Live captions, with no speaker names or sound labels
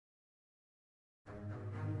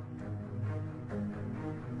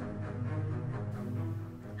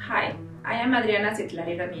am Adriana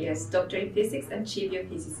Citlali Ramírez, Doctor in Physics and Chief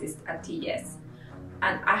Geophysicist at TES,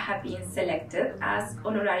 and I have been selected as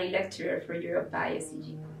Honorary Lecturer for Europe by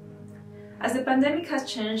SEG. As the pandemic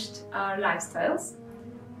has changed our lifestyles,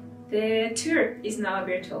 the tour is now a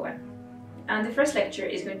virtual one, and the first lecture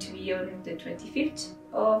is going to be on the 25th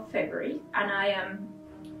of February, and I am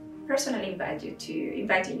personally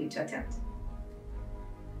inviting you to attend.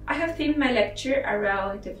 I have themed my lecture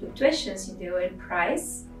around the fluctuations in the oil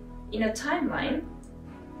price in a timeline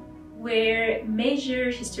where major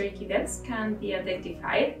historic events can be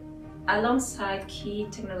identified alongside key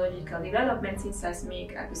technological developments in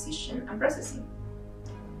seismic acquisition and processing.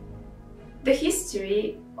 The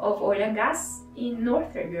history of oil and gas in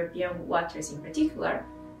Northern European waters in particular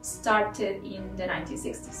started in the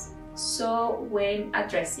 1960s. So when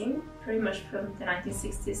addressing pretty much from the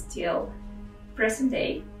 1960s till present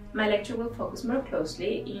day, my lecture will focus more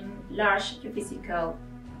closely in large geophysical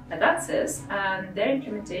advances and their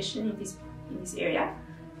implementation in this area,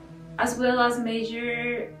 as well as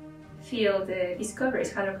major field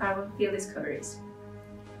discoveries, hydrocarbon field discoveries.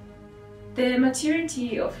 The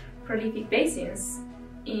maturity of prolific basins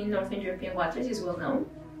in Northern European waters is well known.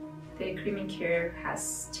 The creaming curve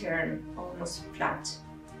has turned almost flat.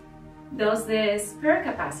 Thus, the spare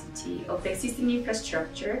capacity of the existing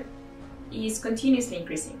infrastructure is continuously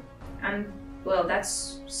increasing, and well,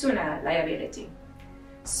 that's soon a liability.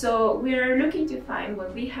 So we are looking to find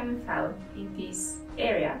what we haven't found in this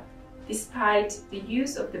area, despite the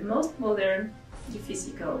use of the most modern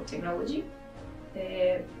geophysical technology,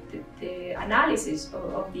 the analysis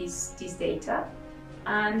of this data,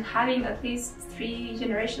 and having at least 3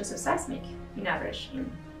 generations of seismic in average in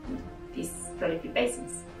these prolific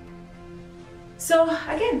basins. So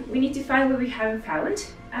again, we need to find what we haven't found,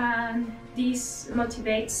 and this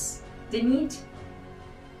motivates the need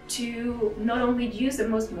to not only use the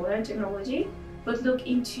most modern technology, but look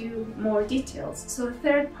into more details. So the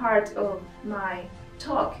third part of my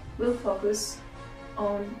talk will focus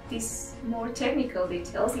on these more technical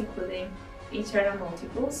details, including internal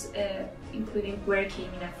multiples, including working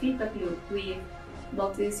in a feedback loop with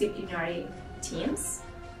multidisciplinary teams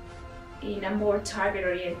in a more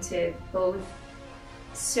target-oriented both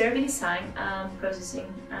survey design and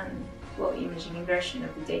processing and imaging inversion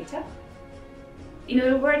of the data. In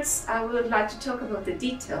other words, I would like to talk about the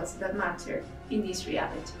details that matter in this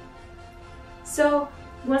reality. So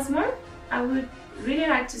once more, I would really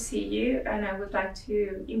like to see you, and I would like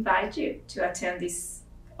to invite you to attend this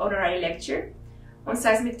honorary lecture on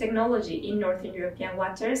seismic technology in Northern European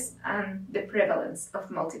waters and the prevalence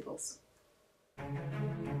of multiples.